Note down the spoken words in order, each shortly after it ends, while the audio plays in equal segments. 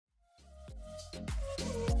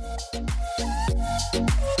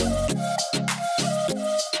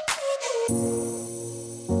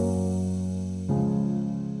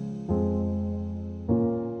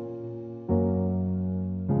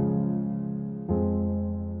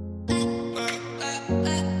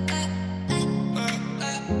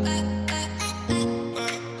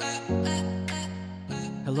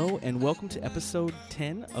Hello and welcome to episode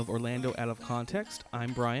 10 of Orlando Out of Context.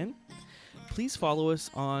 I'm Brian. Please follow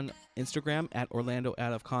us on Instagram at Orlando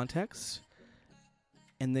Out of Context.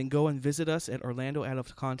 And then go and visit us at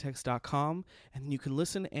orlandooutofcontext.com. And you can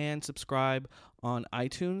listen and subscribe on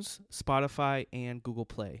iTunes, Spotify, and Google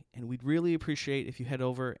Play. And we'd really appreciate if you head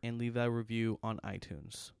over and leave that review on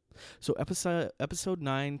iTunes. So episode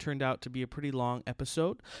 9 turned out to be a pretty long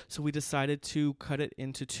episode, so we decided to cut it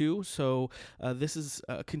into 2. So this is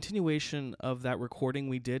a continuation of that recording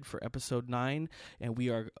we did for episode 9, and we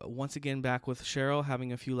are once again back with Cheryl,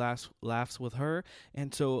 having a few laughs with her,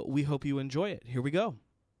 and so we hope you enjoy it. Here we go.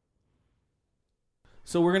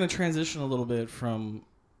 So we're going to transition a little bit from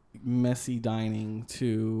messy dining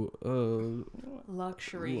to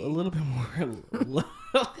luxury, a little bit more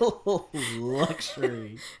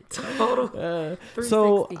luxury. Total.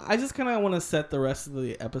 So I just kind of want to set the rest of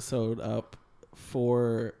the episode up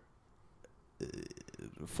for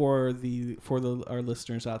our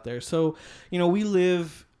listeners out there. So, you know, we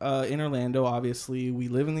live in Orlando. Obviously, we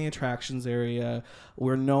live in the attractions area.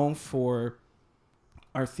 We're known for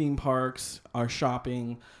our theme parks, our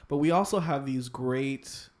shopping, but we also have these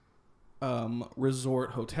great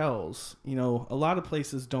resort hotels. You know, a lot of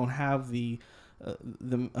places don't have the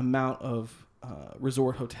amount of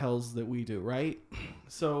resort hotels that we do, right?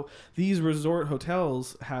 So these resort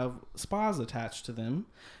hotels have spas attached to them,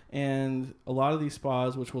 and a lot of these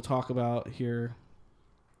spas, which we'll talk about here,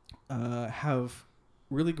 have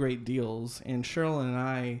really great deals. And Cheryl and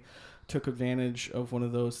I took advantage of one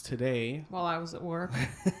of those today while I was at work.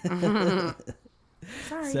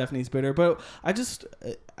 Sorry. Stephanie's bitter, but I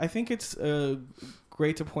think it's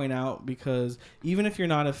great to point out, because even if you're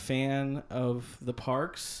not a fan of the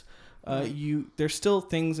parks, there's still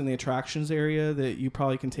things in the attractions area that you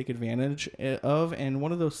probably can take advantage of, and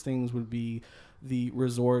one of those things would be the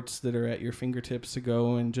resorts that are at your fingertips to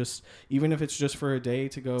go, and just even if it's just for a day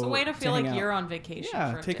to go. It's a way to feel like you're on vacation.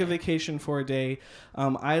 Yeah, take a vacation for a day.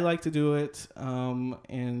 I like to do it,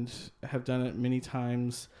 and have done it many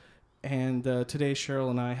times. And today, Cheryl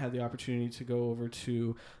and I had the opportunity to go over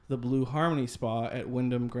to the Blue Harmony Spa at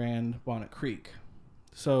Wyndham Grand Bonnet Creek.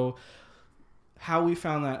 So how we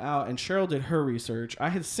found that out, and Cheryl did her research. I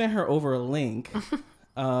had sent her over a link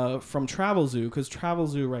from Travelzoo, because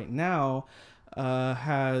Travelzoo right now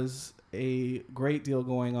has a great deal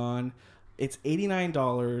going on. It's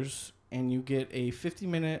 $89, and you get a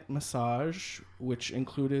 50-minute massage, which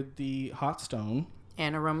included the hot stone.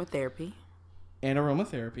 And aromatherapy.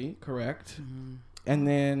 Correct. Mm-hmm. And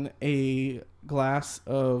then a glass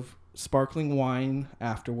of sparkling wine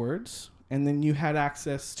afterwards. And then you had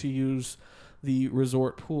access to use the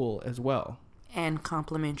resort pool as well. And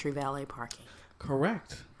complimentary valet parking.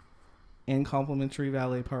 Correct. And complimentary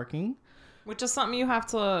valet parking. Which is something you have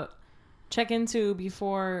to check into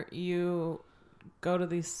before you go to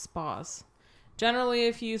these spas. Generally,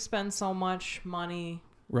 if you spend so much money...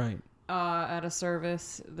 Right. At a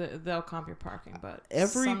service, they'll comp your parking, but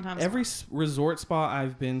every resort spa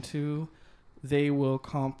I've been to, they will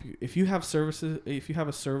comp you. If you have a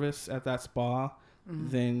service at that spa, mm-hmm.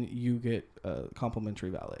 then you get a complimentary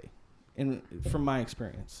valet. From my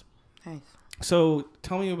experience. Nice. So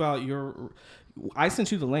tell me about I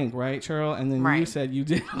sent you the link, right, Cheryl? And then you said you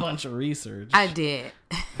did a bunch of research. I did.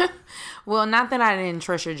 Well, not that I didn't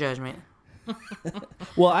trust your judgment.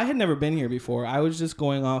 Well, I had never been here before. I was just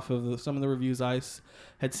going off of some of the reviews I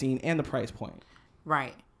had seen and the price point.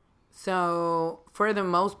 Right. So for the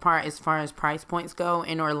most part, as far as price points go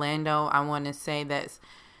in Orlando, I want to say that's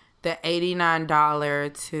the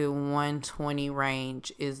 $89 to $120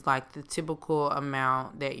 range is like the typical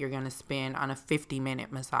amount that you're going to spend on a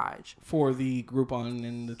 50-minute massage. For the Groupon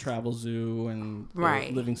and the Travelzoo and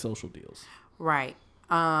the Living Social deals. Right.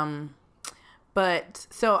 But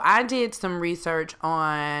so I did some research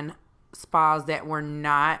on spas that were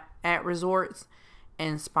not at resorts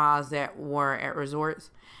and spas that were at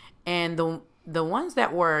resorts. And the ones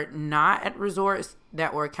that were not at resorts,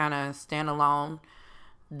 that were kind of standalone,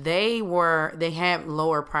 they had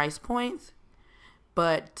lower price points,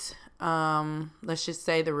 but let's just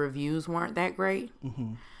say the reviews weren't that great.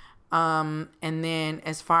 Mm-hmm. And then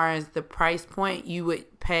as far as the price point, you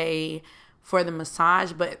would pay for the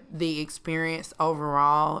massage, but the experience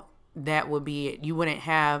overall, that would be it. You wouldn't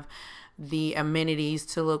have the amenities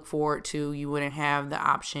to look forward to. You wouldn't have the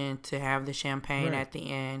option to have the champagne Right. at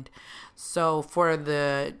the end. So for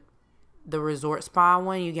the resort spa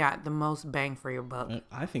one, you got the most bang for your buck.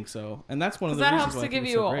 I think so, and that's one of the That reasons helps why to I think give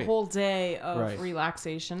it's you so a great. whole day of Right.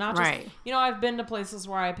 relaxation. Not just, Right. I've been to places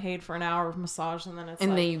where I paid for an hour of massage and then it's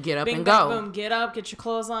And like, then you get up bing, and bang, go. boom, get up, get your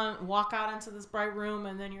clothes on, walk out into this bright room,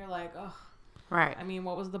 and then you're like, oh, Right. I mean,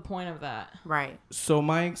 what was the point of that? Right. So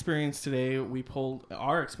my experience today, we pulled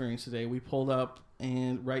up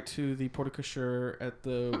and right to the porte cochere at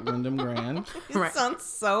the Wyndham Grand. Right. It sounds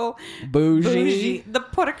so Bougie. The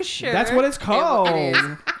porte cochere. That's what it's called. It is.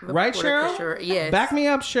 The Right, porte Cheryl? cochere, yes. Back me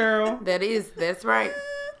up, Cheryl. That's right.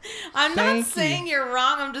 I'm Thank not you. saying you're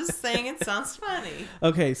wrong. I'm just saying it sounds funny.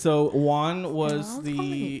 Okay, so Juan was Oh,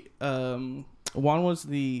 the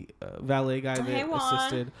valet guy that Hey, Juan.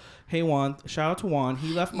 assisted. Hey Juan, shout out to Juan.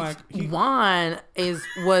 He left my Juan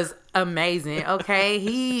was amazing. Okay,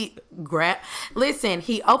 he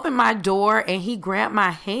opened my door and he grabbed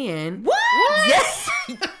my hand. What? Yes.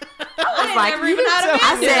 I was like, Never even had a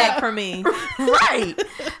I man do said, that for me. right. I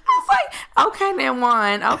was like, okay, then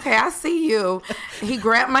Juan. Okay, I see you. He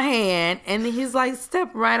grabbed my hand and then he's like,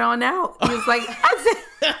 step right on out. He was like, I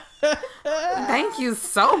said, thank you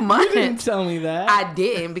so much. You didn't tell me that. I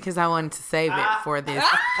didn't because I wanted to save it for this.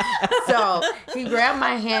 So he grabbed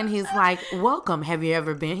my hand. He's like, welcome. Have you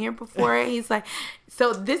ever been here before? He's like,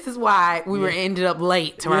 so this is why we were ended up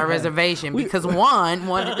late to our reservation because Juan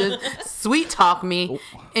wanted to sweet talk me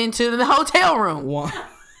into the hotel room. Juan,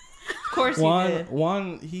 Of course you did.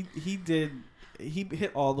 Juan, he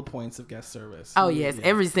hit all the points of guest service. Oh, yes.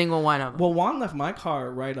 Every single one of them. Well, Juan left my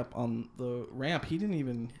car right up on the ramp. He didn't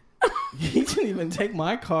even take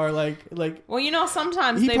my car like Well,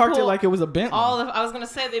 sometimes he they parked pull it like it was a Bentley. I was gonna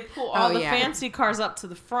say they pull all Oh, the yeah. fancy cars up to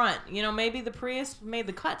the front. Maybe the Prius made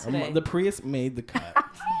the cut today. The Prius made the cut.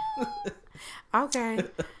 Okay.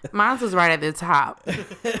 Mine was right at the top.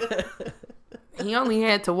 He only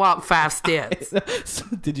had to walk 5 steps. So,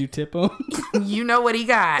 did you tip him? You know what he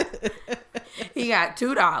got? He got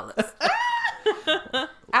 $2. I wasn't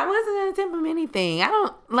going to tip him anything. I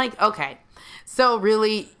don't okay. So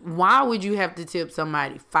really, why would you have to tip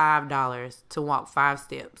somebody $5 to walk 5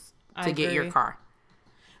 steps to I get your agree. car?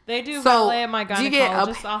 They do So, valet at my do you get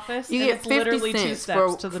gynecologist's office. You and get it's 50 literally 2 cents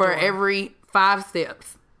steps to the for door. every 5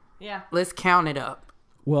 steps. Yeah. Let's count it up.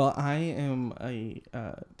 Well, I am a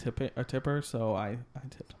tipper, so I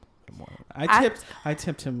tipped him a little more. I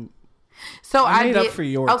tipped him. So I made did, up for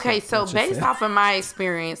your Okay, tip, so let's just based say. off of my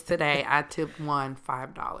experience today, I tipped one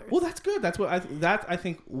 $5. Well, that's good. That's what I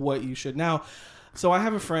think what you should now. So I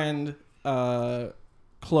have a friend,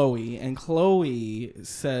 Chloe, and Chloe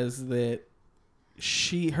says that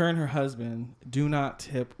her and her husband do not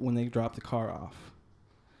tip when they drop the car off.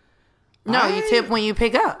 No, you tip when you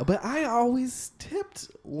pick up. But I always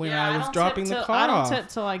tipped when Yeah, I I was don't dropping tip the till- car I don't off. tip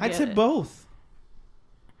till I get tip it. both.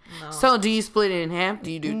 No. So do you split it in half?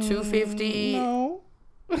 Do you do $2.50? No.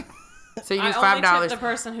 So you I use only tip $5. the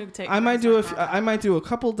person who takes. I might do I might do a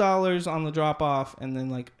couple dollars on the drop off, and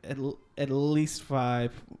then like at least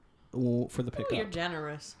 $5 for the pickup. You're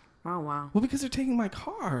generous Oh wow. Well, because they're taking my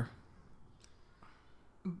car.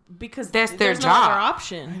 because That's their there's no job. other I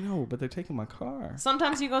option. know, but they're taking my car.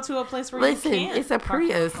 Sometimes you go to a place where Listen, you can't. it's a park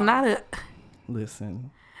your Prius, car. not a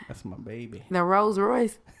Listen, that's my baby. the Rolls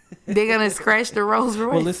Royce. They're gonna scratch the Rolls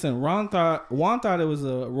Royce. Well, listen, Juan thought it was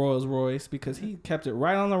a Rolls Royce because he kept it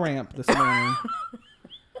right on the ramp this morning.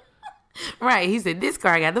 Right. He said this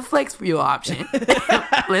car got the flex fuel option.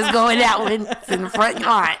 Let's go in that one. It's in the front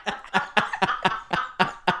yard.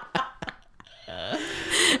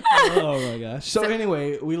 Oh my gosh. So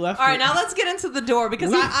anyway, we left. All right, now let's get into the door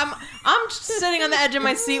because I'm sitting on the edge of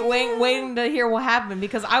my seat waiting to hear what happened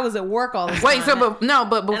because I was at work all the time. Wait, but I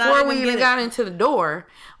before didn't we get even it. got into the door,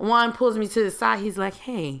 Juan pulls me to the side. He's like,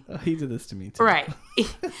 "Hey." He did this to me too. Right.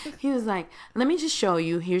 He was like, "Let me just show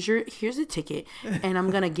you. Here's a ticket, and I'm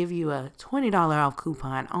gonna give you a $20 off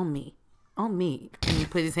coupon on me. And he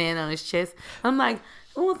put his hand on his chest. I'm like,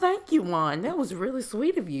 "Well, thank you, Juan. That was really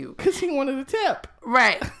sweet of you." Because he wanted a tip.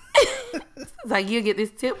 Right. It's like, you get this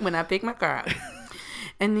tip when I pick my car up.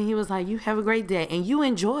 And then he was like, "You have a great day and you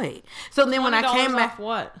enjoy it." So then when I came $20 back, off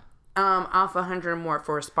what? off 100 more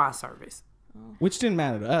for a spa service. Which didn't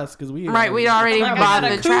matter to us because we Right, we'd already Like, I bought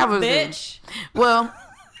got a the coupe, travel. bitch. Well,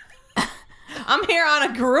 I'm here on a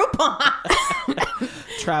Groupon.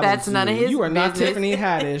 Travel That's Zoo. none of his You are not business. Tiffany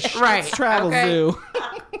Haddish. Right, It's Travel okay. Zoo.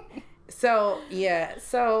 so yeah,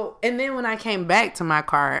 and then when I came back to my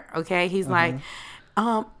car, okay, he's like,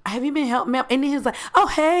 "Have you been helping me out?" And then he was like, "Oh,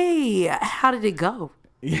 hey, how did it go?"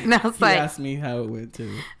 And I was He like, asked me how it went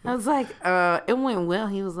too. I was like, it went well.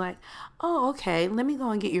 He was like, oh, okay, let me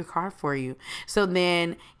go and get your car for you. So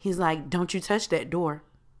then he's like, don't you touch that door.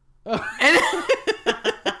 And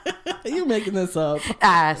You're making this up.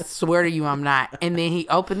 I swear to you, I'm not. And then he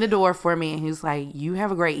opened the door for me and he was like, you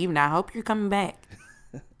have a great evening. I hope you're coming back.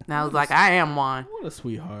 And I was like, I am one. What a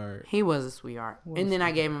sweetheart. He was a sweetheart. And then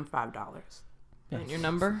I gave him $5. And your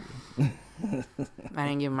number? I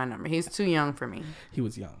didn't give him my number. He's too young for me. He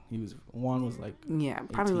was young. Juan was like, Yeah,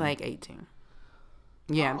 probably 18. like 18.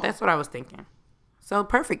 Yeah, that's what I was thinking. So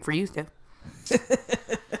perfect for you, Steph.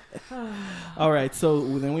 all right.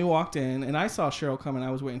 So then we walked in, and I saw Cheryl coming.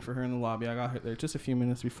 I was waiting for her in the lobby. I got her there just a few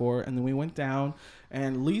minutes before, and then we went down,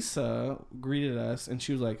 and Lisa greeted us, and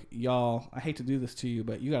she was like, y'all, I hate to do this to you,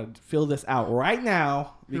 but you got to fill this out right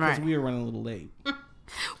now because Right. we were running a little late.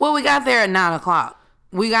 Well, we got there at 9 o'clock.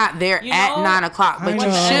 We got there You at know, 9 o'clock, but I you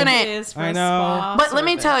know. shouldn't. Is for I know. spa But let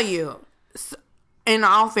me service. tell you, in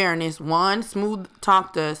all fairness, one, Smooth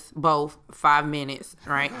talked us both 5 minutes,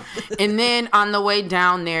 right? And then on the way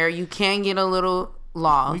down there, you can get a little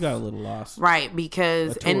lost. We got a little lost. Right,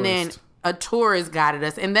 because A and then tourist. a tourist guided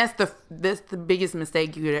us, and that's the biggest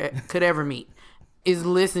mistake you could ever meet is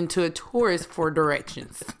listen to a tourist for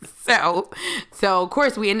directions. So of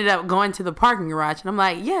course we ended up going to the parking garage, and I'm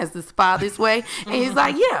like, yes, the spa this way, and he's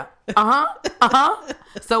like, yeah,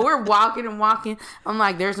 So we're walking and walking. I'm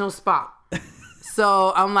like, there's no spa.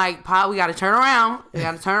 So I'm like, Pa, we got to turn around.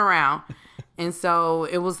 And so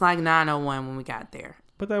it was like 9:01 when we got there.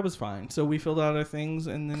 But that was fine. So we filled out our things,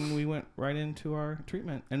 and then we went right into our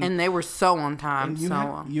treatment. And they were so on time.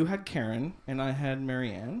 and you had Karen, and I had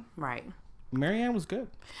Marianne. Right. Marianne was good.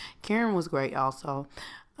 Karen was great also.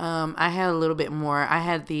 I had a little bit more. I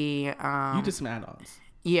had the You did some add-ons.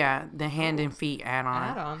 the hand and feet add-on.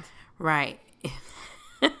 Add-ons. Right.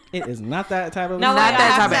 It is not that type of. Now, Not wait, that I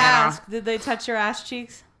type have of to add-on. ask, did they touch your ass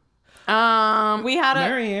cheeks? Um We had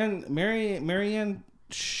a... Marianne,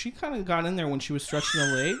 she kind of got in there when she was stretching the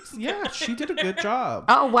legs. Yeah, she did a good job.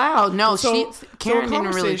 Oh wow. No, So Karen a didn't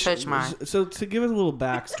really conversation- touch mine. So to give us a little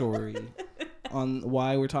backstory on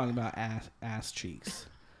why we're talking about ass cheeks.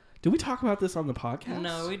 Did we talk about this on the podcast?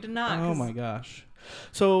 No, we did not. Oh 'cause my gosh.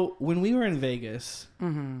 So when we were in Vegas,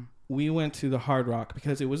 Mm-hmm. we went to the Hard Rock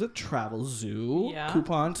because it was a Travel Zoo Yeah.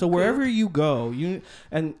 coupon. So wherever you go,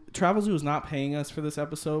 and Travel Zoo is not paying us for this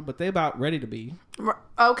episode, but they about ready to be.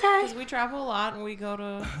 Okay. Because we travel a lot and we go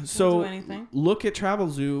to So we'll do anything. look at Travel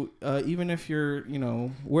Zoo. Even if you're,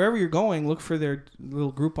 wherever you're going, look for their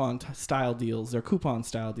little Groupon style deals, their coupon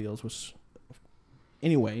style deals. Which,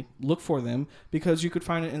 anyway, look for them because you could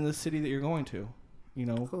find it in the city that you're going to.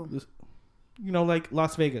 Cool. Like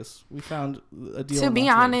Las Vegas. We found a deal. To in be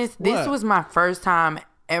Las honest, Vegas. this What? was my first time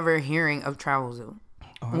ever hearing of Travel Zoo.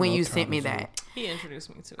 Oh, I when love you sent me Travel Zoo. that. He introduced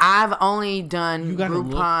me to it. I've only done You gotta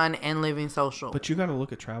Groupon and Living Social. But you got to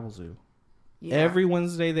look at Travel Zoo. Yeah. Every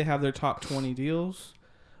Wednesday they have their top 20 deals.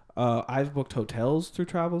 I've booked hotels through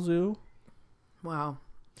Travel Zoo. Wow.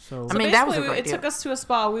 So, I mean, that was a basically, great it took deal. us to a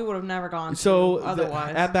spa we would have never gone to so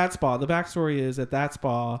otherwise. at that spa, the backstory is at that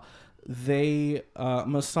spa, they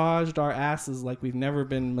massaged our asses like we've never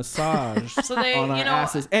been massaged So they, on our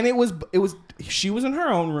asses. And it was she was in her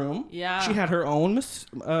own room. Yeah. She had her own we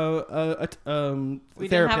therapist.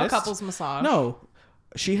 didn't have a couples massage. No.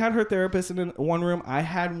 She had her therapist in one room. I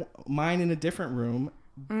had mine in a different room.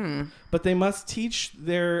 But they must teach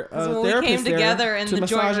their When we therapists came there together in to the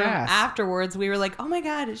joint massage room ass. afterwards, we were like, "Oh my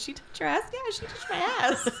god, did she touch your ass? Yeah, she touched my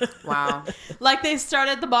ass." Wow. Like they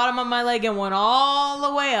started at the bottom of my leg and went all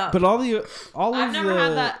the way up. But all I've of never the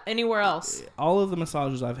had that anywhere else. all of the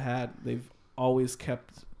massages I've had, they've always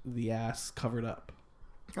kept the ass covered up.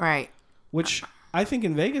 Right. Which I think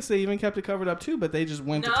in Vegas they even kept it covered up too, but they just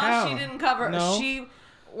went to No, town. she didn't cover. No?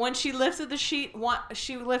 When she lifted the sheet,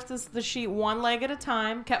 she lifts the sheet one leg at a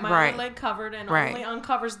time, kept my Right. other leg covered, and Right. only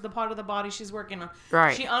uncovers the part of the body she's working on.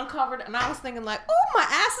 Right. She uncovered, and I was thinking like, "Oh, my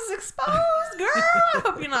ass is exposed, girl. I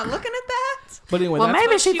hope you're not looking at that." But anyway, Well, that's,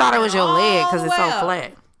 maybe she she thought it went was your leg because all it's the so way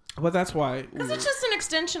up. flat. but that's why Because it's just an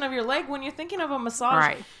extension of your leg. When you're thinking of a massage,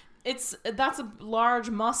 Right. that's a large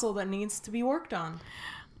muscle that needs to be worked on.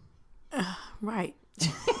 Right.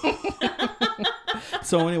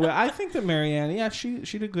 So anyway, I think that Marianne, yeah, she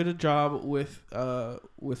did a good job with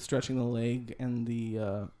stretching the leg and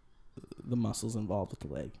the muscles involved with the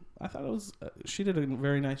leg. I thought it was she did a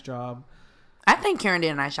very nice job. I think Karen did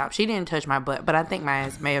a nice job. She didn't touch my butt, but I think my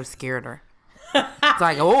ass may have scared her. It's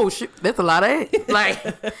like, oh shit, that's a lot of ass. Like,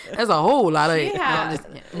 that's a whole lot of ass.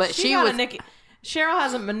 had- But she got was. Cheryl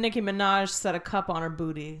has a Nicki Minaj set a cup on her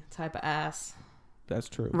booty type of ass. That's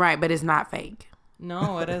true. Right, but it's not fake.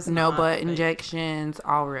 No, it is No not butt fake. injections,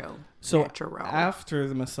 all real. So Natural. after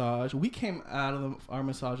the massage, we came out of our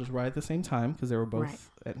massages right at the same time because they were both Right.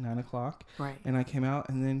 at 9:00. Right. And I came out,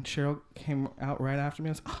 and then Cheryl came out right after me.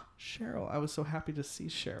 I was, Cheryl! I was so happy to see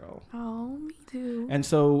Cheryl. Oh, me too. And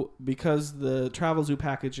so, because the Travel Zoo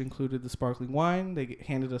package included the sparkling wine, they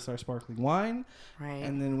handed us our sparkling wine, Right.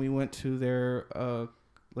 and then we went to their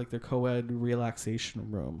their co-ed relaxation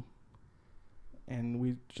room, and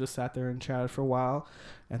we just sat there and chatted for a while,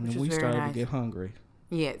 and Which then was we very started nice. to get hungry.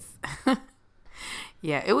 Yes.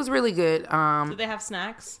 Yeah, it was really good. Did they have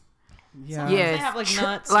snacks? Yeah. Yes. They have, like,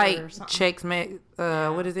 nuts like or something. Chex Mix.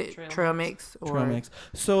 What is it? Trail Trail Mix. Mix. Or Trail mix.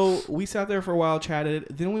 So we sat there for a while, chatted.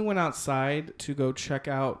 Then we went outside to go check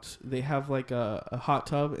out. They have like a hot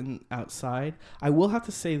tub outside. I will have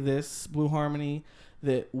to say this, Blue Harmony,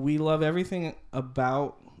 that we love everything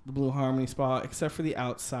about the Blue Harmony spa except for the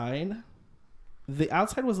outside. The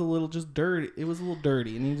outside was a little just dirty. It was a little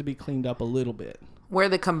dirty. It needed to be cleaned up a little bit. where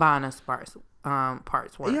the Cabana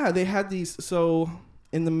parts were. Yeah, they had these. So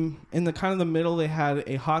in the kind of the middle, they had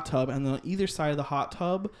a hot tub, and on either side of the hot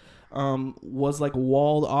tub was like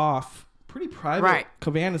walled off, pretty private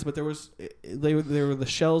cabanas. But there were the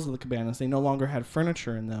shells of the cabanas. They no longer had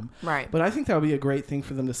furniture in them. Right. But I think that would be a great thing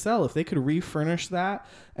for them to sell if they could refurnish that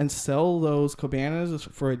and sell those cabanas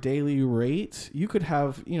for a daily rate. You could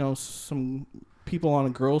have some people on a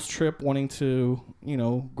girls trip wanting to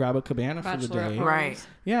grab a cabana for the day. Right.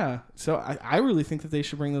 Yeah. So I really think that they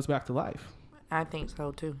should bring those back to life. I think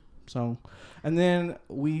so too. So, and then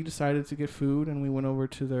we decided to get food, and we went over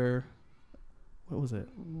to their, what was it?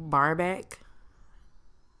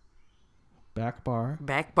 Back bar.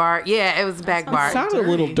 Back bar. Yeah, it was back sounds bar. It sounded a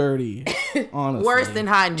little dirty, honestly. Worse than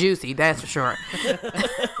hot and juicy, that's for sure.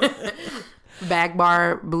 Back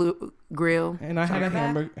bar, blue grill. And I had a Sorry.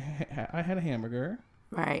 hamburger. I had a hamburger,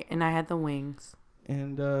 Right. And I had the wings.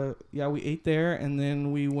 and we ate there, and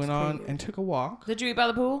then we went on good. and took a walk. Did you eat by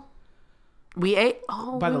the pool? We ate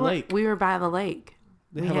By the were, lake. We were by the lake.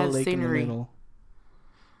 They We have a had lake scenery. in the middle.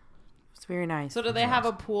 It's very nice. So do they have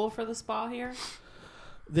a pool for the spa here?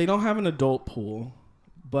 They don't have an adult pool,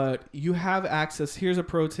 but you have access. Here's a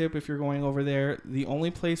pro tip if you're going over there. The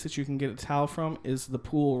only place that you can get a towel from is the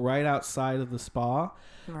pool right outside of the spa.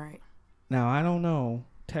 Right. Now, I don't know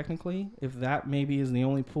technically if that maybe is the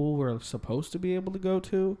only pool we're supposed to be able to go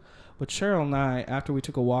to, but Cheryl and I, after we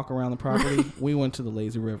took a walk around the property, we went to the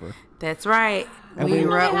lazy river. That's right. And we we-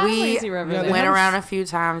 were, They have we lazy river Yeah, there. went have- around a few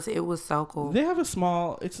times. It was so cool. They have a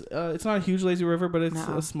small, it's not a huge lazy river, but it's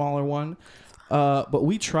No. a smaller one. But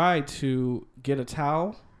we tried to get a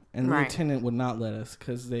towel, and the Right. attendant would not let us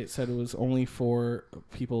because they said it was only for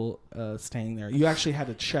people staying there. You actually had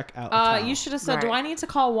to check out a towel. You should have said, "Do Right. I need to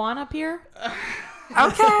call Juan up here?"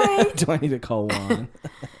 Okay. Do I need to call Juan?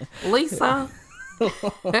 Lisa.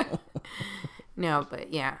 No,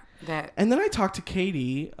 but yeah, that And then I talked to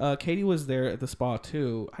Katie. Katie was there at the spa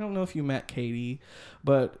too. I don't know if you met Katie,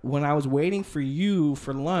 but when I was waiting for you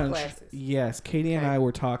for lunch, Glasses. yes, Katie and Okay. I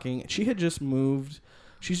were talking. She had just moved.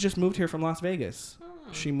 She's just moved here from Las Vegas.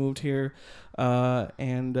 She moved here,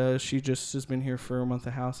 and she just has been here for a month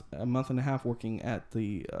and a half working at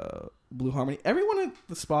the Blue Harmony. Everyone at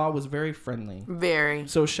the spa was very friendly. very.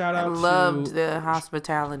 So shout I out loved to the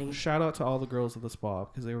hospitality. shout out to all the girls at the spa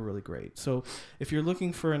because they were really great. So if you're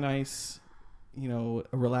looking for a nice, a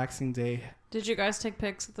relaxing day, Did you guys take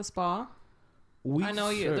pics at the spa? I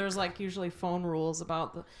know there's like usually phone rules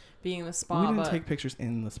about being in the spa, We didn't but take pictures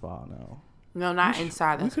in the spa. No, No, not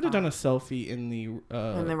inside the we could have spa. done a selfie in the In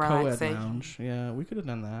the co-ed relaxation. lounge. Yeah, we could have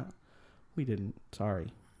done that. We didn't. Sorry.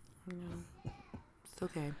 It's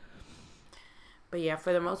okay. But yeah,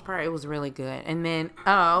 for the most part, it was really good. And then,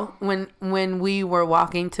 when we were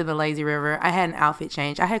walking to the lazy river, I had an outfit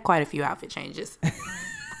change. I had quite a few outfit changes.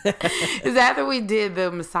 Because after we did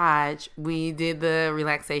the massage, we did the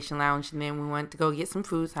relaxation lounge, and then we went to go get some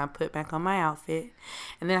food. So I put back on my outfit,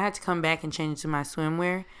 and then I had to come back and change to my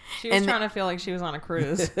swimwear. she was and trying to feel like she was on a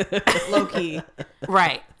cruise, low key.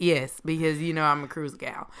 Right. Yes, because I'm a cruise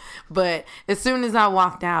gal. But as soon as I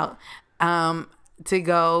walked out to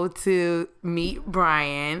go to meet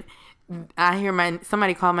Brian, I hear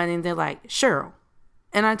somebody call my name. They're like, Cheryl.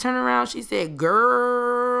 And I turn around. She said,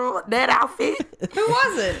 girl, that outfit. Who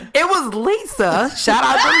was it? It was Lisa. Shout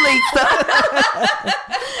out to Lisa.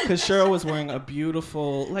 Because Cheryl was wearing a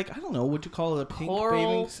beautiful, I don't know, what you call it, a pink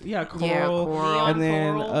Coral? bathing? Yeah, coral. Yeah, coral. Neon And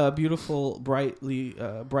then coral. a beautiful, bright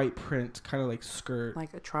print, kind of like skirt.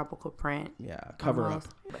 Like a tropical print. Yeah, cover Almost.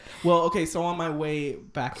 up. Well, okay, so on my way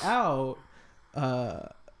back out,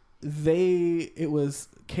 it was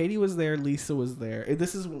Katie was there, Lisa was there.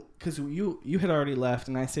 This is because you had already left,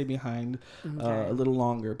 and I stayed behind a little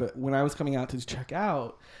longer. But when I was coming out to check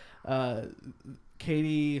out,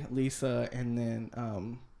 Katie, Lisa, and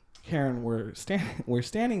then Karen were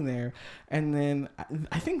standing there, and then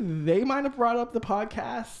I think they might have brought up the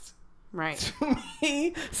podcast. Right. To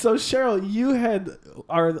me. So Cheryl, you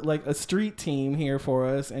are like a street team here for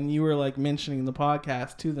us, and you were like mentioning the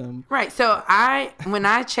podcast to them. Right. So when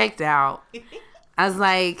I checked out, I was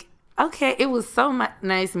like, okay, it was so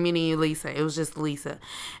nice meeting you, Lisa. It was just Lisa.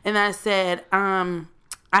 And I said,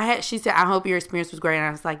 she said, I hope your experience was great. And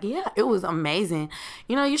I was like, yeah, it was amazing.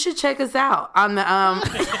 You know, you should check us out on the,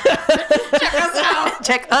 check us out.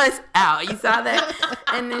 Check us out. You saw that?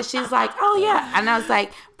 And then she's like, oh yeah. And I was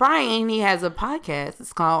like, Brian, he has a podcast.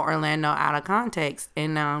 It's called Orlando Out of Context.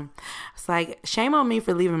 And it's like, shame on me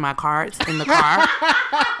for leaving my cards in the car.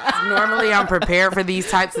 Normally I'm prepared for these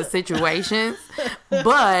types of situations,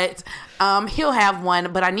 but he'll have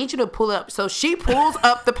one, but I need you to pull up. So she pulls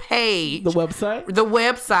up the page. The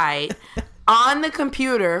website on the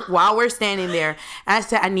computer while we're standing there. And I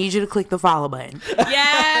said, I need you to click the follow button.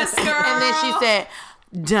 Yes, girl. And then she said,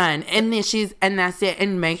 done. And then I said,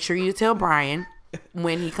 and make sure you tell Brian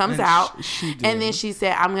when he comes out. She did. And then she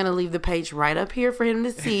said, I'm going to leave the page right up here for him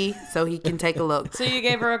to see so he can take a look. So you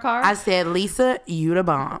gave her a card? I said, Lisa, you the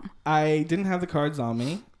bomb. I didn't have the cards on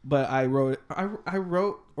me, but I wrote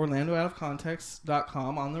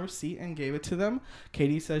OrlandoOutOfContext.com on the receipt and gave it to them.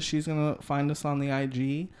 Katie says she's going to find us on the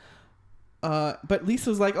IG. But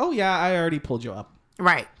Lisa's like, oh yeah, I already pulled you up.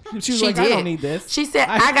 Right. She was like, I don't need this. She said,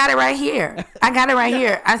 I got it right here.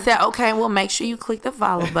 I said, okay, well, make sure you click the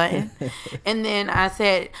follow button. And then I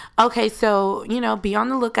said, okay, so, be on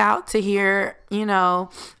the lookout to hear,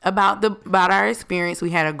 about our experience. We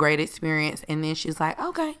had a great experience. And then she's like,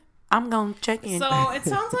 okay, I'm going to check in. So it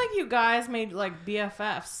sounds like you guys made like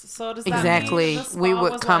BFFs. So does that exactly. mean the spa we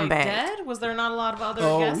would was, come like, back. Dead? Was there not a lot of other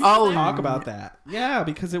guests? Oh, talk about that. Yeah,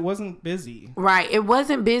 because it wasn't busy. Right. It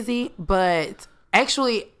wasn't busy, but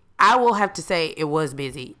actually, I will have to say it was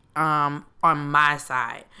busy on my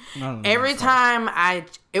side. Every time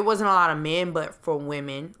it wasn't a lot of men, but for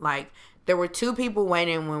women, like there were 2 people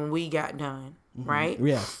waiting when we got done, right?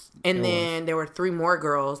 Yes. And then there were 3 more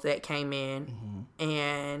girls that came in,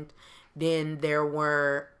 and then there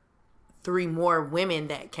were 3 more women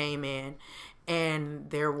that came in, and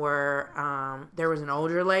there was an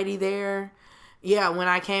older lady there. Yeah, when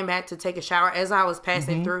I came back to take a shower, as I was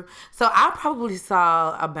passing through. So I probably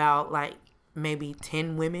saw about like maybe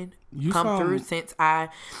 10 women come through since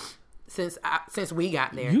we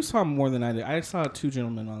got there. You saw more than I did. I saw 2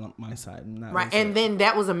 gentlemen on my side. And right, and then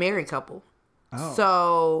that was a married couple. Oh.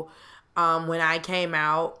 So when I came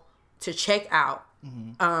out to check out,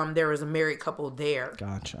 there was a married couple there.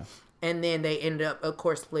 Gotcha. And then they ended up, of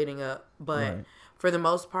course, splitting up. But for the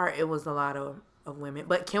most part, it was a lot of women.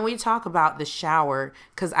 But can we talk about the shower?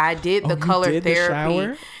 Because I did the color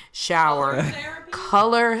therapy shower.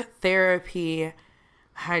 Color therapy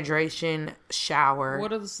hydration shower.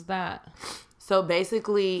 What is that? So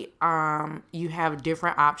basically, you have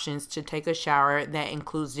different options to take a shower that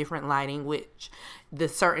includes different lighting, which the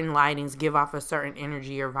certain lightings give off a certain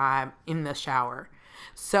energy or vibe in the shower.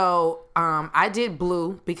 So I did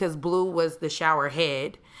blue because blue was the shower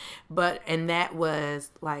head, and that was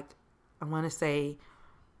like, I want to say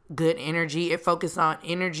good energy. It focused on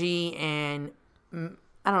energy and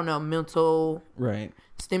I don't know, mental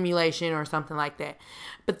stimulation or something like that.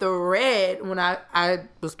 But the red, when I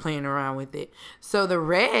was playing around with it, so the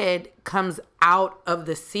red comes out of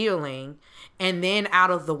the ceiling and then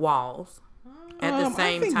out of the walls at the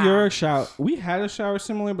same time. Your shower, we had a shower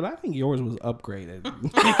similar, but I think yours was upgraded.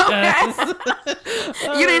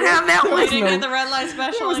 You didn't have that one. You didn't get the red light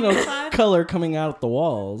special on your side? Color coming out the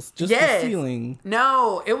walls, just the ceiling.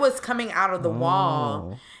 No, it was coming out of the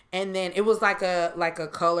wall, and then it was like a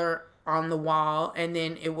color on the wall, and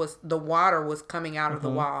then it was the water was coming out of the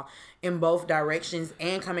wall in both directions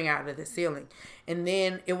and coming out of the ceiling, and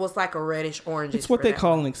then it was like a reddish orange. It's what they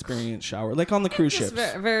call an experience shower, like on the cruise ships.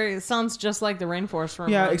 Very sounds just like the rainforest room.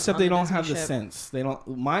 Yeah, except they don't have the scents. They don't.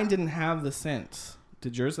 Mine didn't have the scents.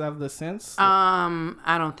 Did yours have the scents?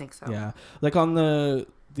 I don't think so. Yeah, like on the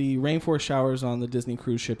rainforest showers on the Disney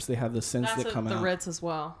cruise ships, they have the scents that come out. The Ritz as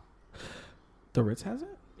well. The Ritz has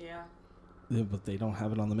it? Yeah. But they don't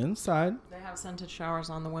have it on the men's side. They have scented showers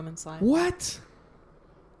on the women's side. What?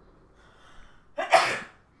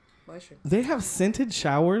 They have scented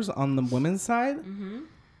showers on the women's side? Mm-hmm.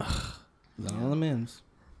 Not on the men's.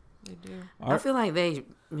 They do. I feel like they've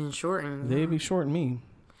been shorting. They'd be shorting me.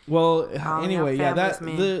 Well, anyway, yeah,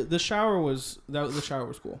 the shower was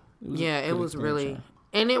cool. It was really, shower.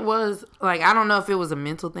 and it was like, I don't know if it was a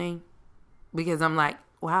mental thing, because I'm like,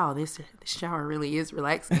 wow, this shower really is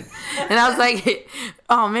relaxing. And I was like,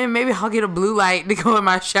 oh man, maybe I'll get a blue light to go in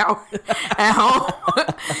my shower at home.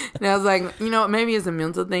 And I was like, maybe it's a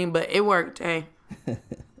mental thing, but it worked. Hey,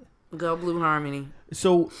 go Blue Harmony.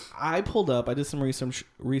 So I did some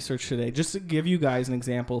research today just to give you guys an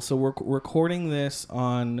example. So we're recording this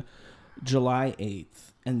on July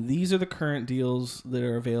 8th, and these are the current deals that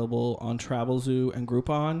are available on Travelzoo and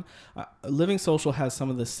Groupon. Living Social has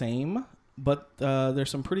some of the same, but there's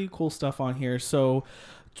some pretty cool stuff on here. So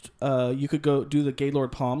you could go do the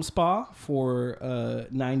Gaylord Palm Spa for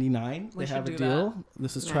 $99. They have a deal.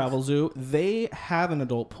 This is nice. Travelzoo. They have an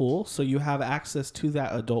adult pool, so you have access to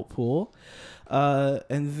that adult pool.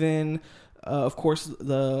 And then, of course,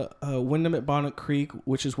 the Wyndham at Bonnet Creek,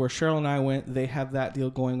 which is where Cheryl and I went, they have that deal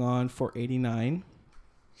going on for $89.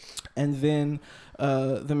 And then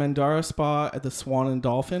the Mandara Spa at the Swan and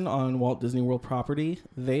Dolphin on Walt Disney World property,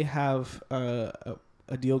 they have a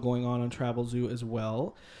deal going on Travelzoo as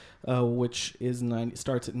well, which is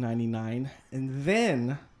starts at $99. And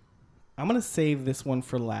then I'm going to save this one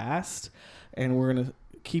for last, and we're going to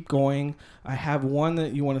keep going. I have one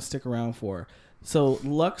that you want to stick around for. So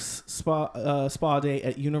Lux Spa Day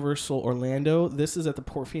at Universal Orlando. This is at the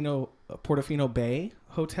Portofino Bay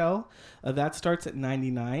Hotel. That starts at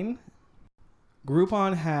 $99.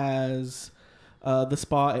 Groupon has the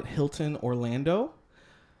spa at Hilton Orlando.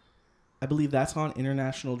 I believe that's on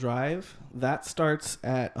International Drive. That starts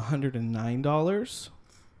at $109.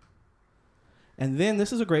 And then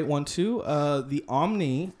this is a great one too. The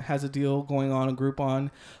Omni has a deal going on in Groupon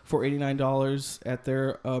for $89 at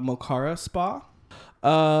their Mocara Spa.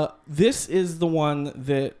 This is the one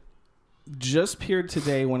that just appeared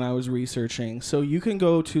today when I was researching. So you can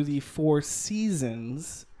go to the Four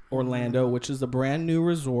Seasons Orlando, which is a brand new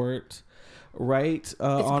resort right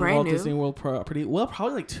on Walt Disney World property. Well,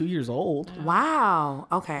 probably like 2 years old. Wow.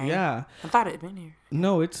 Okay. Yeah. I thought it had been here.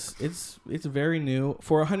 No, it's very new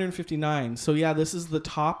for $159. So yeah, this is the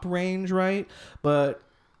top range, right? But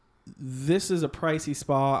this is a pricey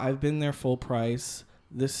spa. I've been there full price.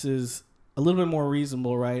 This is a little bit more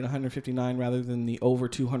reasonable, right? $159 rather than the over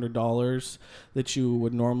 $200 that you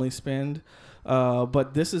would normally spend.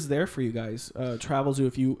 But this is there for you guys. Travelzoo,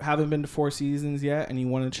 if you haven't been to Four Seasons yet and you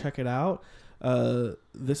want to check it out,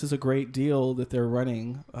 this is a great deal that they're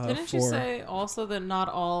running. Didn't you say also that not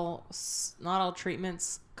all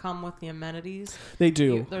treatments come with the amenities? They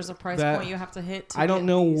do. There's a price point you have to hit. I don't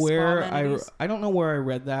know where I don't know where I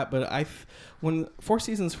read that, but when Four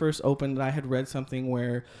Seasons first opened, I had read something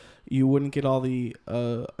where you wouldn't get all the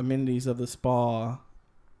amenities of the spa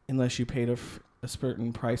unless you paid a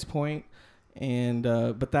certain price point. And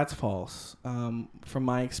but that's false. From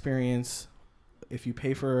my experience, if you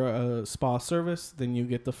pay for a spa service, then you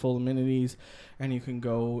get the full amenities and you can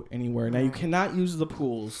go anywhere. Now, you cannot use the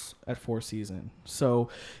pools at Four Seasons. So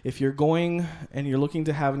if you're going and you're looking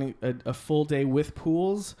to have a full day with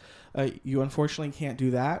pools, you unfortunately can't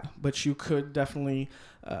do that. But you could definitely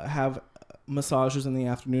have massages in the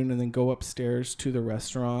afternoon and then go upstairs to the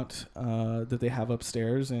restaurant that they have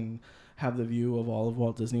upstairs and have the view of all of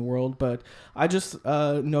Walt Disney World. But I just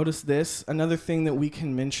noticed this. Another thing that we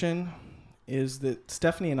can mention is that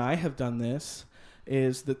Stephanie and I have done this,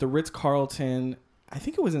 is that the Ritz-Carlton, I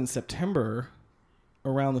think it was in September,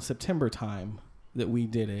 around the September time that we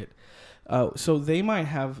did it. So they might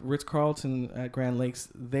have Ritz-Carlton at Grand Lakes.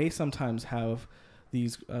 They sometimes have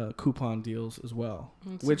these coupon deals as well.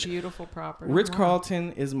 It's a beautiful property.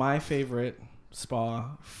 Ritz-Carlton is my favorite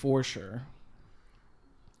spa for sure.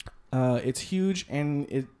 It's huge,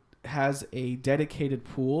 and it has a dedicated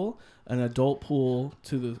pool, an adult pool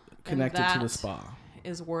connected to the spa.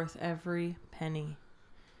 Is worth every penny.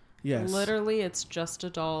 Yes. Literally, it's just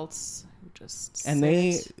adults who just and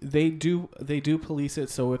sit. they do police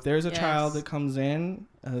it. So if there's a child that comes in,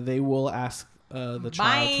 they will ask the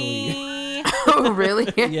child to leave. Oh,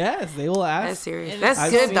 really? Yes, they will ask. That's serious.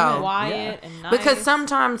 That's good though. Quiet and nice. Because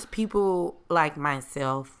sometimes people like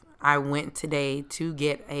myself, I went today to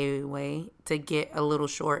get a little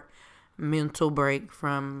short mental break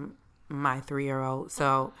from my 3-year-old.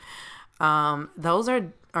 So those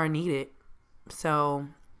are needed. So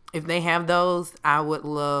if they have those, I would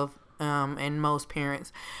love, and most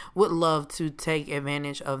parents would love to take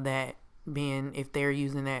advantage of that, being if they're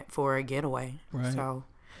using that for a getaway. Right. So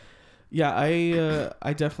yeah,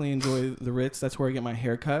 I definitely enjoy the Ritz. That's where I get my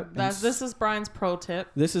hair cut. This is Brian's pro tip.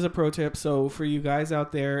 This is a pro tip. So for you guys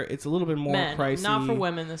out there, it's a little bit more pricey. Not for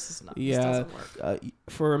women. This doesn't work.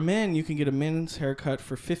 For men, you can get a men's haircut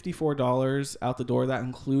for $54 out the door. That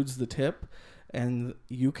includes the tip. and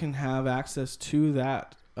you can have access to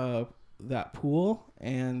that that pool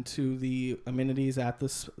and to the amenities at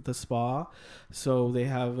the spa. So they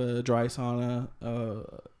have a dry sauna,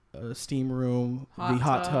 a steam room, the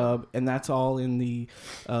hot tub, and that's all in the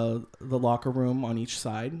locker room on each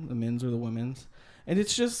side, the men's or the women's. And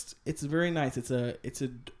it's very nice. It's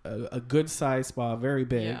a good size spa, very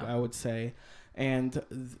big, I would say.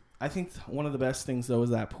 And I think one of the best things though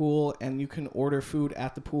is that pool, and you can order food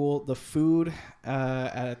at the pool. The food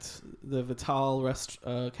at the Vital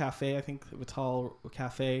Cafe, I think Vital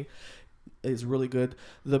Cafe, is really good.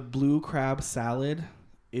 The blue crab salad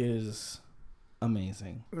is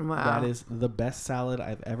amazing. Wow. That is the best salad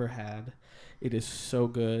I've ever had. It is so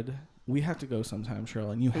good. We have to go sometime,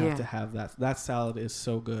 Cheryl, and you have to have that. That salad is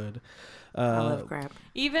so good. I love crab.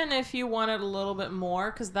 Even if you wanted a little bit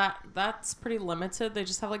more, because that's pretty limited. They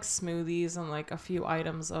just have like smoothies and like a few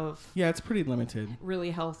items of it's pretty limited. Really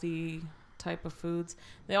healthy type of foods.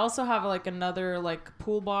 They also have like another like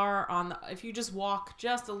pool bar on the, if you just walk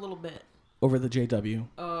just a little bit over the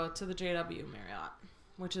JW to the JW Marriott,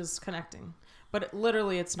 which is connecting. But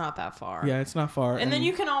literally, it's not that far. Yeah, it's not far. And then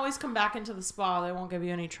you can always come back into the spa. They won't give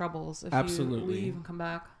you any troubles if you leave and come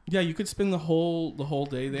back. Yeah, you could spend the whole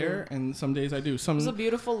day there, and some days I do. It's a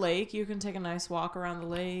beautiful lake. You can take a nice walk around the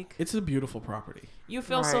lake. It's a beautiful property. You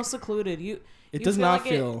feel so secluded. It does not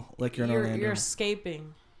feel like you're in Orlando. You're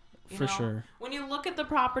escaping. For sure. When you look at the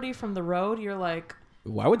property from the road, you're like,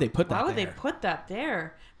 why would they put that there? Why would they put that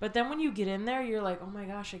there? But then when you get in there, you're like, oh my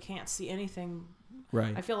gosh, I can't see anything.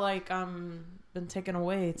 Right. I feel like I'm been taken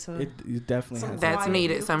away to it definitely has that's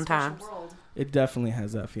needed sometimes. It definitely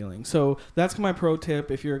has that feeling. So that's my pro tip.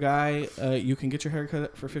 If you're a guy, you can get your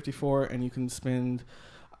haircut for $54 and you can spend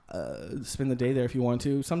the day there if you want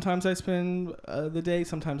to. Sometimes I spend the day,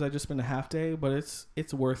 sometimes I just spend a half day, but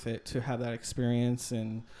it's worth it to have that experience,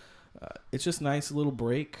 and it's just nice, a little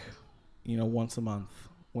break, once a month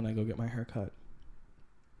when I go get my haircut.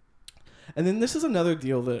 And then this is another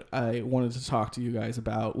deal that I wanted to talk to you guys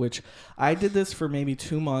about, which I did this for maybe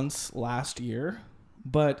 2 months last year.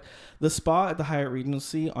 But the spa at the Hyatt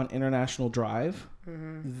Regency on International Drive,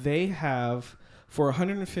 they have, for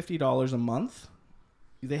 $150 a month,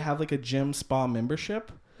 they have like a gym spa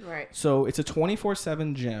membership. Right. So it's a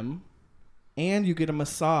 24/7 gym, and you get a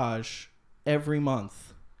massage every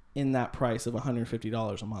month in that price of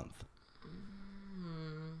 $150 a month.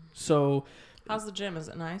 So... how's the gym? Is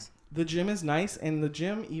it nice? The gym is nice, and the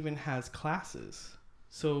gym even has classes.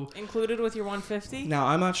 So included with your $150? Now,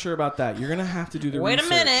 I'm not sure about that. You're going to have to do the research. Wait a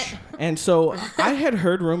minute. And so I had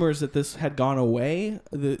heard rumors that this had gone away.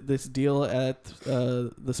 This deal at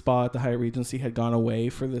the spa at the Hyatt Regency had gone away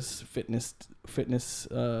for this fitness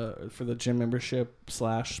for the gym membership /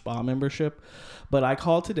 spa membership. But I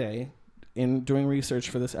called today in doing research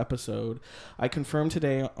for this episode. I confirmed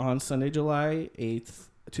today on Sunday, July 8th,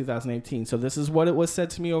 2018. So this is what it was said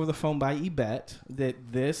to me over the phone by Yvette,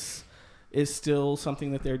 that this is still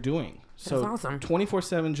something that they're doing. So that's awesome.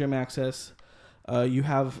 24/7 gym access. You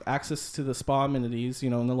have access to the spa amenities,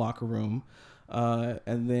 in the locker room.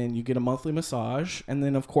 And then you get a monthly massage. And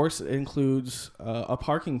then, of course, it includes a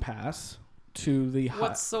parking pass to the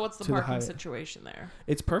what's the parking situation there?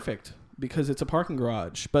 It's perfect because it's a parking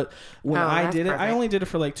garage. But when I did it, I only did it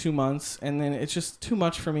for like 2 months. And then it's just too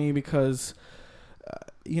much for me because...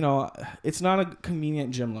 it's not a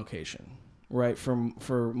convenient gym location, right?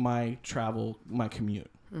 For my travel, my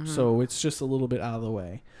commute. So it's just a little bit out of the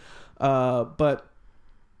way. But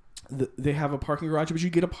they have a parking garage, but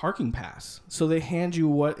you get a parking pass. So they hand you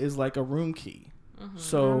what is like a room key.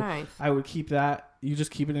 So nice. I would keep that. You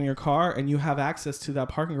just keep it in your car, and you have access to that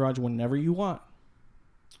parking garage whenever you want.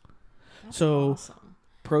 That's awesome.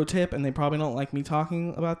 Pro tip, and they probably don't like me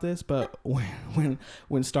talking about this, but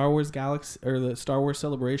when Star Wars Galaxy or the Star Wars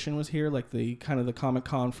Celebration was here, like the kind of the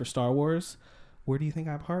Comic-Con for Star Wars, where do you think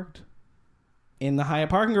I parked? In the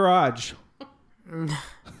Hyatt parking garage.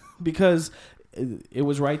 Because it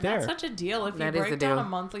was right there. That's such a deal. If you break down a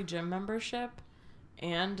monthly gym membership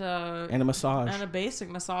and a massage and a basic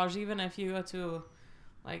massage, even if you go to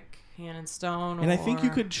like Hand and Stone, and I think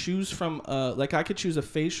you could choose from like I could choose a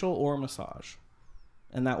facial or a massage.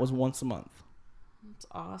 And that was once a month. That's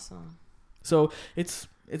awesome. So it's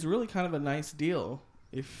really kind of a nice deal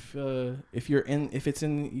if it's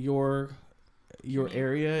in your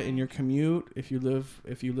area, in your commute, if you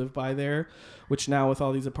live by there, which now with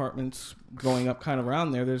all these apartments going up kind of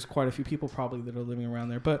around there, there's quite a few people probably that are living around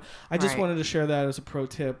there. But I just wanted to share that as a pro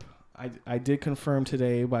tip. I did confirm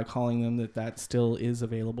today by calling them that still is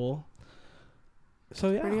available.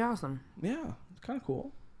 So yeah, pretty awesome. Yeah, it's kind of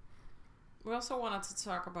cool. We also wanted to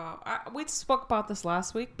talk about, we spoke about this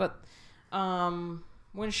last week, but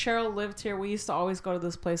when Cheryl lived here, we used to always go to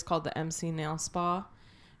this place called the MC Nail Spa.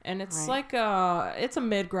 And it's Right. like it's a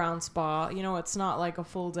mid-ground spa. You know, it's not like a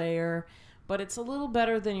full dayer, but it's a little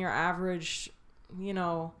better than your average, you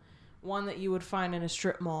know, one that you would find in a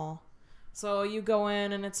strip mall. So you go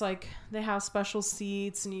in and it's like they have special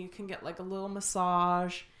seats and you can get like a little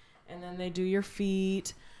massage and then they do your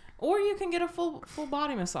feet, or you can get a full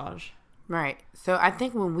body massage. Right. So I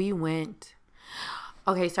think when we went,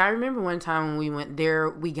 okay, so I remember one time when we went there,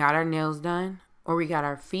 we got our nails done or we got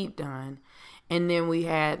our feet done. And then we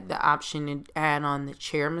had the option to add on the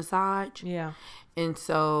chair massage. Yeah. And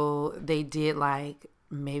so they did like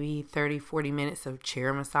maybe 30, 40 minutes of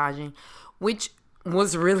chair massaging, which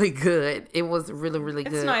was really good. It was really, really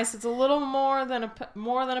good. It's nice. It's a little more than a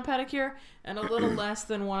pedicure and a little less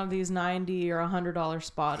than one of these $90 or $100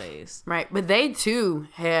 spa days. Right. But they too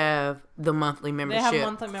have the monthly membership. They have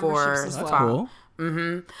monthly for memberships as That's well. cool.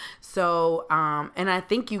 Mm-hmm. So, and I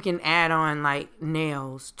think you can add on like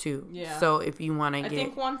nails too. Yeah. So if you want to I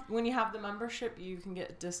get think when you have the membership, you can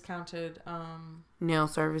get discounted nail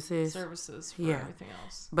services, services for Yeah. everything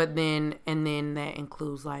else. but then that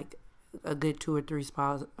includes like a good 2 or 3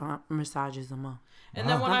 spas massages a month. And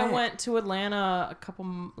then Wow. when Not I bad. went to Atlanta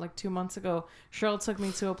like 2 months ago, Cheryl took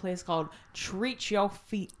me to a place called Treat Your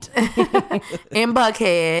Feet. In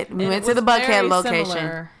Buckhead, we And went it to the was Buckhead very location.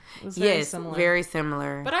 similar. It was very Yes, similar. very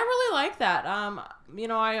similar. But I really like that. You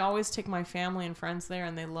know, I always take my family and friends there,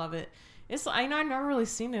 and they love it. I know I've never really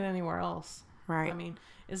seen it anywhere else. Right. I mean,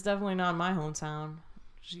 it's definitely not in my hometown.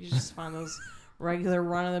 You just find those regular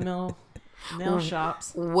run-of-the-mill nail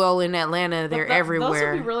shops. Well, in Atlanta, they're Those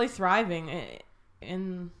everywhere. would be really thriving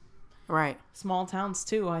in Right. small towns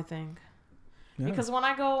too, I think. Yeah. Because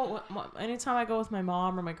anytime I go with my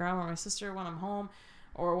mom or my grandma or my sister when I'm home,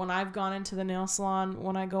 or when I've gone into the nail salon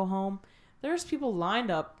when I go home, there's people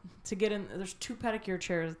lined up to get in. There's 2 pedicure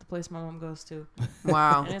chairs at the place my mom goes to.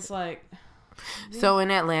 Wow. And it's like, So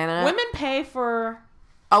in Atlanta, women pay for,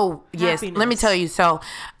 oh yes, let me happiness. tell you. So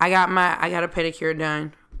I got a pedicure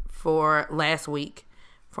done for last week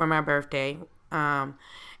for my birthday,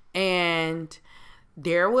 and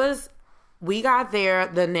we got there.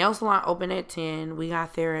 The nail salon opened at 10. We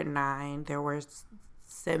got there at 9. There were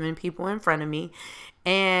 7 people in front of me,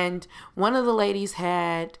 and one of the ladies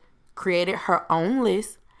had created her own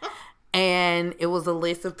list. And it was a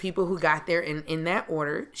list of people who got there in that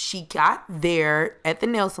order. She got there at the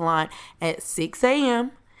nail salon at 6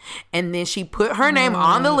 a.m. And then she put her name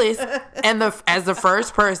on the list and as the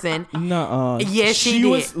first person. Nuh-uh. Yes, she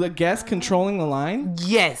was did. the guest controlling the line.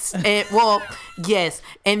 Yes. Yes.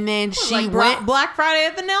 And then she like went. Black Friday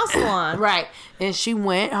at the nail salon. Right. And she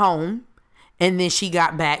went home. And then she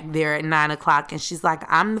got back there at 9 o'clock. And she's like,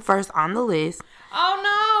 I'm the first on the list. Oh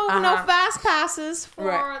no, no Uh-huh. fast passes for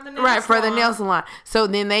the nail salon. Right, for the nail salon. So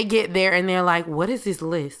then they get there and they're like, what is this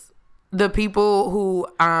list? The people who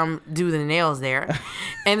do the nails there.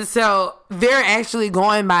 And so they're actually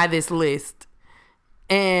going by this list.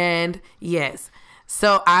 And yes.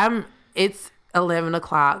 So it's 11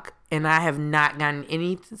 o'clock and I have not gotten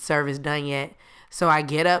any service done yet. So I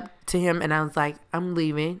get up to him and I was like, I'm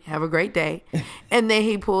leaving. Have a great day. And then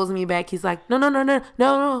he pulls me back. He's like,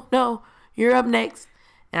 no. You're up next.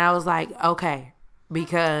 And I was like, okay.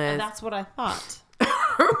 Because That's what I thought.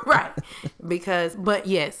 right. But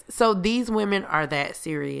yes. So these women are that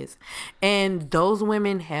serious. And those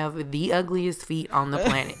women have the ugliest feet on the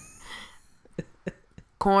planet.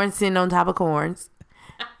 Corn sitting on top of corns.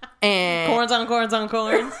 And Corns on corns on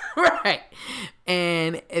corns. right.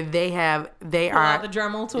 And they are The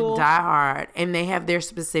Dremel tool. die hard, and they have their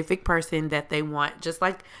specific person that they want, just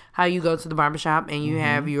like how you go to the barbershop and you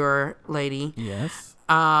have your lady. Yes.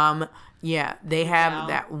 Yeah, they have Wow.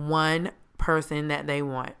 that one person that they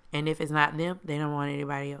want, and if it's not them, they don't want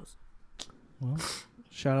anybody else. Well,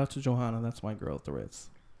 shout out to Johanna. That's my girl at the Ritz.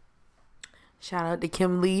 Shout out to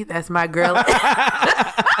Kim Lee. That's my girl.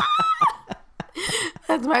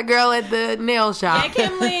 That's my girl at the nail shop. Yeah,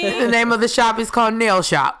 Kim Lee. The name of the shop is called Nail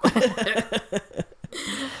Shop.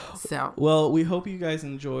 So, Well, we hope you guys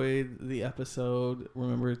enjoyed the episode.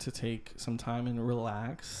 Remember to take some time and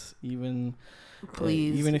relax, even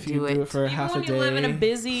please if you do it for Even half a when day. you live in a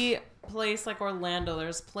busy place like Orlando,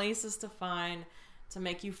 there's places to find to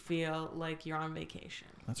make you feel like you're on vacation.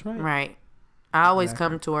 That's right. right. I always Exactly.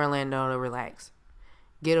 come to Orlando to relax,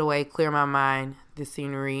 get away, clear my mind. The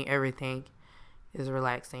scenery, everything is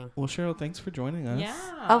relaxing. Well, Cheryl, thanks for joining us.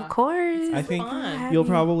 Yeah. Of course. I think fun. you'll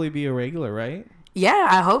probably be a regular, right? Yeah,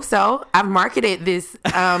 I hope so. I've marketed this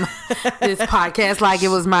this podcast like it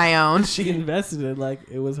was my own. She invested it like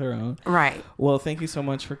it was her own. Right. Well, thank you so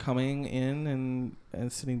much for coming in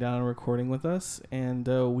and sitting down and recording with us. And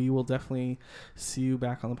we will definitely see you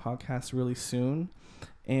back on the podcast really soon.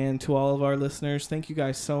 And to all of our listeners, thank you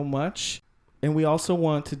guys so much. And we also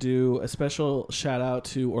want to do a special shout out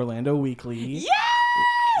to Orlando Weekly. Yay!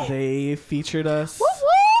 They featured us. Woo woo!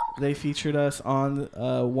 They featured us on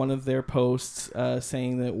one of their posts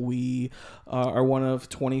saying that we are one of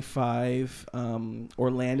 25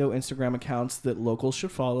 Orlando Instagram accounts that locals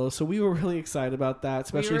should follow. So we were really excited about that,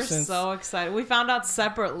 especially we were since so excited. We found out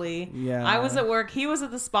separately. Yeah. I was at work. He was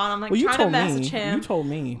at the spa. And I'm like well, you trying to told message me. him. You told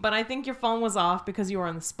me. But I think your phone was off because you were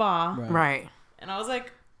in the spa. Right. And I was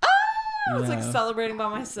like, I was like Yeah. celebrating by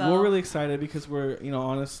myself. We're really excited because we're,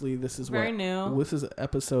 honestly, this is Very new. This is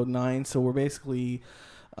episode 9, so we're basically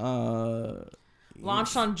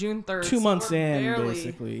launched on June 3rd. 2 months so we're in, barely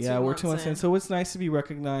basically. Yeah, we're 2 months in. So it's nice to be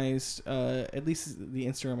recognized, at least the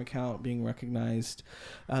Instagram account being recognized.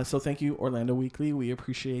 So thank you, Orlando Weekly. We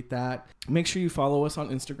appreciate that. Make sure you follow us on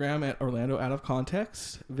Instagram at Orlando Out of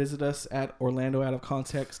Context. Visit us at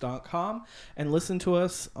orlandooutofcontext.com and listen to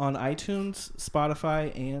us on iTunes,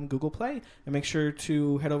 Spotify, and Google Play. And make sure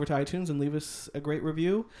to head over to iTunes and leave us a great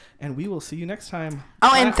review. And we will see you next time.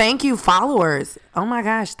 Oh, and thank you, followers. Oh my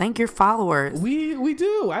gosh, thank your followers. We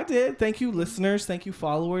do. I did. Thank you, listeners. Thank you,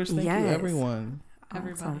 followers. Thank you, Yes. everyone.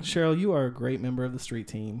 Everybody. Cheryl, you are a great member of the street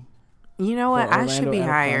team. You know what? for I should Orlando be Out of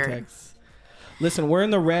hired. Context. Listen, we're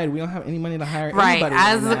in the red. We don't have any money to hire Right. anybody.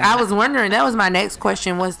 I was wondering. That was my next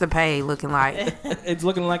question. What's the pay looking like? It's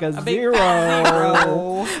looking like a big zero.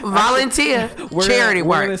 zero. Volunteer. Charity we're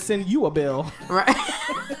work. gonna send you a bill. Right.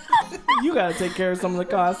 You gotta take care of some of the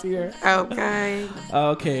costs here. Okay.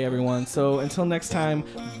 Okay, everyone. So until next time,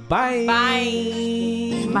 bye.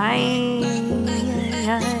 Bye. Bye.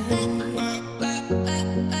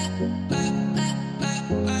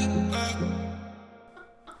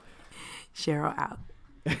 Cheryl out.